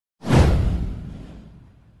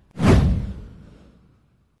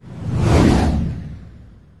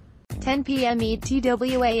10 p.m.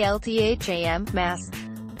 ETWALTHAM, Mass.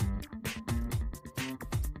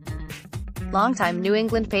 Longtime New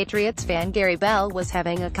England Patriots fan Gary Bell was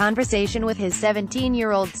having a conversation with his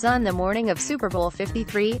 17-year-old son the morning of Super Bowl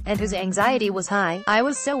LIII, and his anxiety was high. "I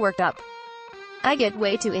was so worked up. I get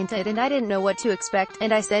way too into it and I didn't know what to expect,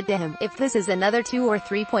 and I said to him, if this is another 2 or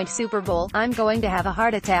 3 point Super Bowl, I'm going to have a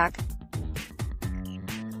heart attack.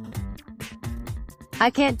 I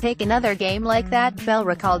can't take another game like that," Bell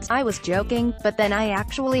recalled. "I was joking, but then I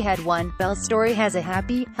actually had one." Bell's story has a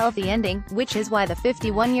happy, healthy ending, which is why the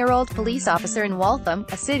 51-year-old police officer in Waltham,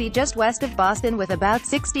 a city just west of Boston with about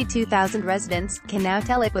 62,000 residents, can now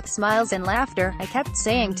tell it with smiles and laughter. "I kept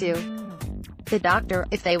saying to the doctor,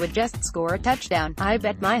 if they would just score a touchdown, I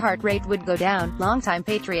bet my heart rate would go down." Longtime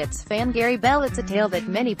Patriots fan Gary Bell. It's a tale that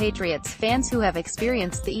many Patriots fans who have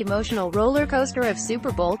experienced the emotional roller coaster of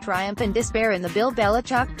Super Bowl triumph and despair in the Bill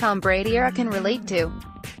Belichick-Tom Brady era can relate to.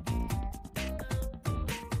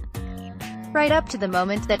 Right up to the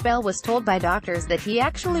moment that Bell was told by doctors that he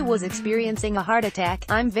actually was experiencing a heart attack.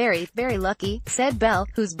 "I'm very, very lucky," said Bell,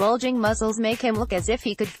 whose bulging muscles make him look as if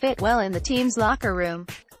he could fit well in the team's locker room.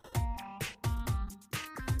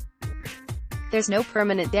 "There's no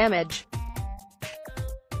permanent damage.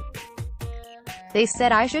 They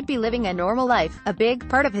said I should be living a normal life." A big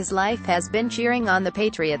part of his life has been cheering on the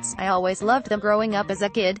Patriots. "I always loved them growing up as a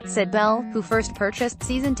kid," said Bell, who first purchased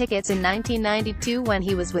season tickets in 1992 when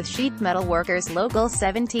he was with sheet metal workers Local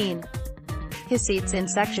 17. His seats in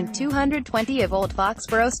Section 220 of Old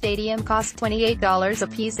Foxborough Stadium cost $28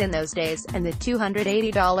 apiece in those days, and the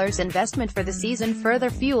 $280 investment for the season further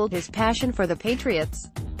fueled his passion for the Patriots.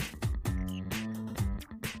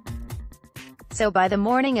 So by the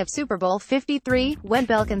morning of Super Bowl LIII, when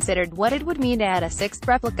Bell considered what it would mean to add a 6th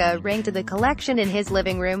replica ring to the collection in his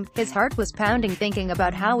living room, his heart was pounding thinking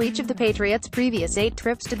about how each of the Patriots' previous 8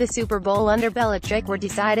 trips to the Super Bowl under Belichick were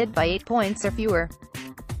decided by 8 points or fewer.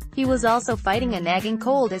 He was also fighting a nagging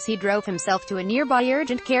cold as he drove himself to a nearby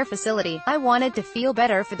urgent care facility. "I wanted to feel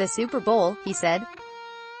better for the Super Bowl," he said.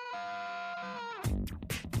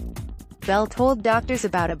 Bell told doctors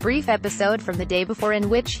about a brief episode from the day before in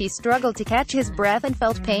which he struggled to catch his breath and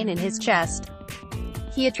felt pain in his chest.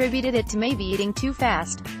 He attributed it to maybe eating too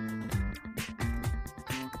fast.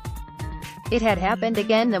 It had happened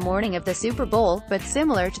again the morning of the Super Bowl, but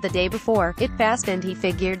similar to the day before, it passed and he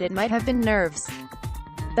figured it might have been nerves.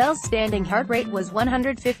 Bell's standing heart rate was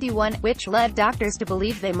 151, which led doctors to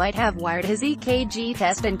believe they might have wired his EKG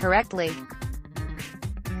test incorrectly.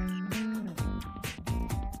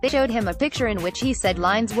 They showed him a picture in which he said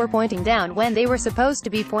lines were pointing down when they were supposed to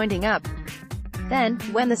be pointing up. Then,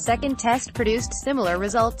 when the second test produced similar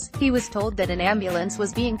results, he was told that an ambulance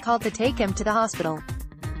was being called to take him to the hospital.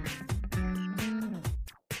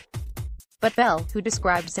 But Bell, who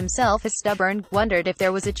describes himself as stubborn, wondered if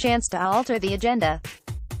there was a chance to alter the agenda.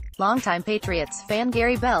 Longtime Patriots fan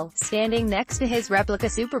Gary Bell, standing next to his replica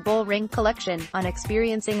Super Bowl ring collection, on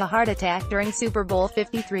experiencing a heart attack during Super Bowl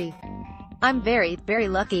LIII. "I'm very, very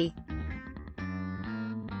lucky.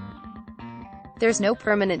 There's no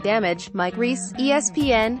permanent damage." Mike Reese,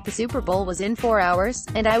 ESPN. "The Super Bowl was in 4 hours,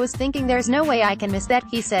 and I was thinking there's no way I can miss that,"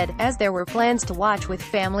 he said, as there were plans to watch with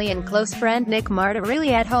family and close friend Nick Martarilli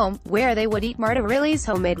at home, where they would eat Martarilli's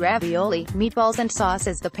homemade ravioli, meatballs and sauce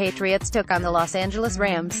as the Patriots took on the Los Angeles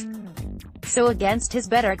Rams. So against his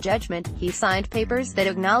better judgment, he signed papers that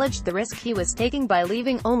acknowledged the risk he was taking by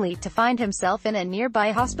leaving, only to find himself in a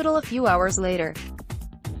nearby hospital a few hours later.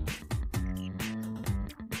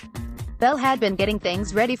 Bell had been getting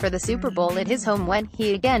things ready for the Super Bowl at his home when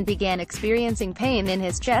he again began experiencing pain in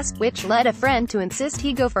his chest, which led a friend to insist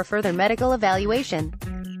he go for further medical evaluation.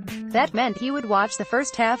 That meant he would watch the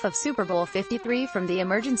first half of Super Bowl LIII from the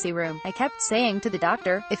emergency room. "I kept saying to the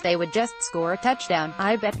doctor, if they would just score a touchdown,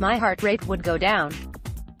 I bet my heart rate would go down.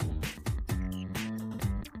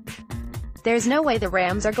 There's no way the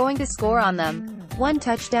Rams are going to score on them. 1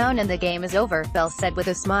 touchdown and the game is over," Bell said with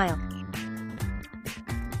a smile.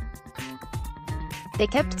 "They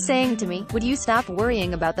kept saying to me, would you stop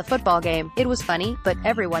worrying about the football game? It was funny, but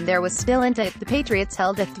everyone there was still into it." The Patriots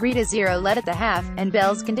held a 3-0 lead at the half, and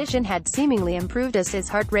Bell's condition had seemingly improved as his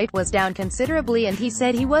heart rate was down considerably and he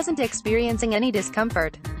said he wasn't experiencing any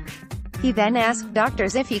discomfort. He then asked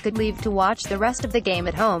doctors if he could leave to watch the rest of the game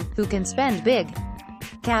at home. "Who can spend big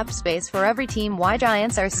cap space for every team? Why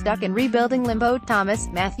Giants are stuck in rebuilding limbo." Thomas,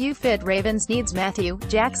 Matthew Fit Ravens needs Matthew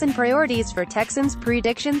Jackson priorities for Texans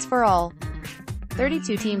predictions for all.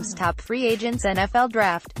 32 teams, top free agents, NFL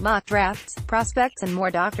draft, mock drafts, prospects and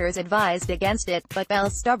more. Doctors advised against it, but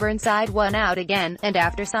Bell's stubborn side won out again, and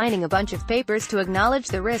after signing a bunch of papers to acknowledge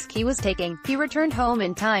the risk he was taking, he returned home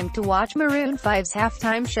in time to watch Maroon 5's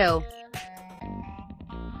halftime show.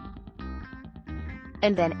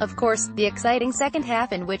 And then, of course, the exciting second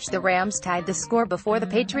half in which the Rams tied the score before the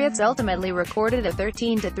Patriots ultimately recorded a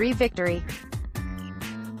 13-3 victory.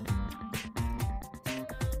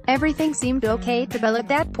 Everything seemed okay to Bell at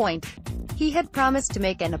that point. He had promised to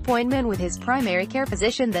make an appointment with his primary care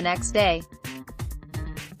physician the next day.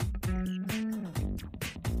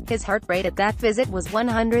 His heart rate at that visit was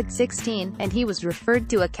 116, and he was referred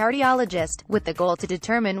to a cardiologist, with the goal to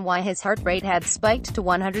determine why his heart rate had spiked to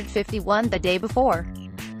 151 the day before.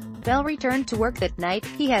 Bell returned to work that night.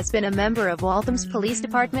 He has been a member of Waltham's police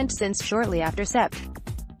department since shortly after Sept.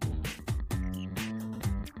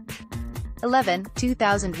 11,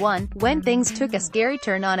 2001, when things took a scary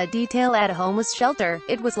turn on a detail at a homeless shelter.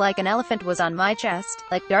 It was like an elephant was on my chest,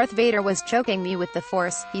 like Darth Vader was choking me with the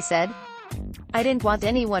Force, he said. I didn't want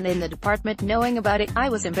anyone in the department knowing about it. I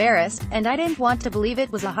was embarrassed, and I didn't want to believe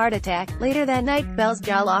it was a heart attack. Later that night, Bell's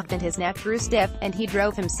jaw locked and his neck grew stiff, and he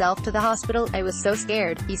drove himself to the hospital. I was so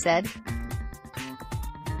scared, he said.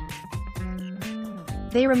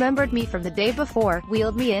 They remembered me from the day before,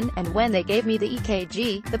 wheeled me in, and when they gave me the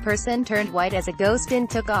EKG, the person turned white as a ghost and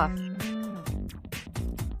took off.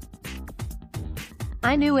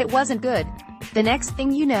 I knew it wasn't good. The next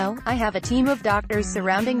thing you know, I have a team of doctors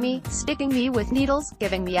surrounding me, sticking me with needles,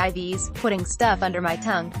 giving me IVs, putting stuff under my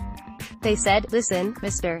tongue. They said, "Listen,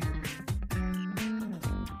 Mr.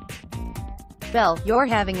 Bell, you're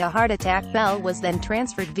having a heart attack." Bell was then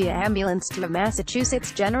transferred via ambulance to a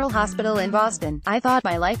Massachusetts General Hospital in Boston. I thought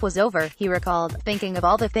my life was over, he recalled, thinking of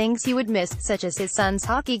all the things he would miss, such as his son's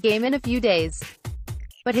hockey game in a few days.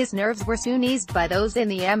 But his nerves were soon eased by those in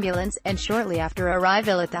the ambulance, and shortly after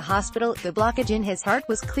arrival at the hospital, the blockage in his heart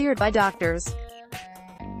was cleared by doctors.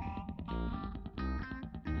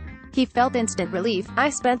 He felt instant relief.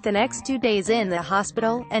 I spent the next 2 days in the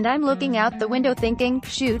hospital, and I'm looking out the window thinking,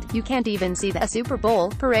 shoot, you can't even see the Super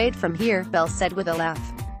Bowl parade from here, Bell said with a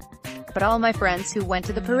laugh. But all my friends who went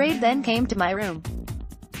to the parade then came to my room.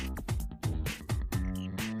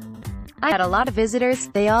 I had a lot of visitors.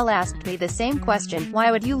 They all asked me the same question,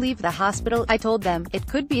 why would you leave the hospital? I told them, it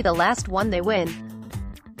could be the last one they win.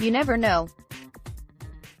 You never know.